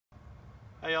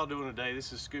How y'all doing today?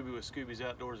 This is Scooby with Scooby's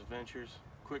Outdoors Adventures.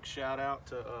 Quick shout out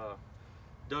to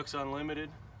Ducks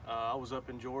Unlimited. I was up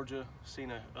in Georgia,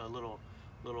 seen a little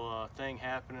thing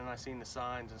happening. I seen the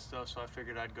signs and stuff, so I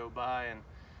figured I'd go by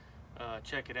and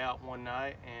check it out one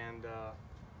night. And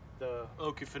the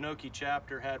Okefenokee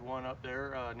chapter had one up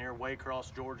there near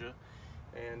Waycross, Georgia.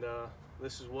 And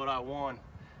this is what I won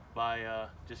by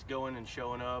just going and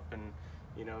showing up and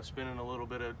spending a little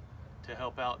bit to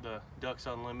help out the Ducks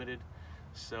Unlimited.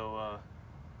 So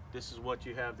this is what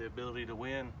you have the ability to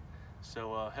win.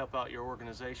 So help out your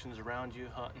organizations around you,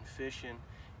 hunting, fishing,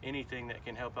 anything that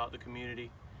can help out the community.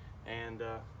 And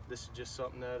this is just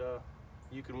something that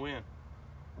you can win.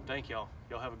 Thank y'all.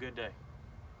 Y'all have a good day.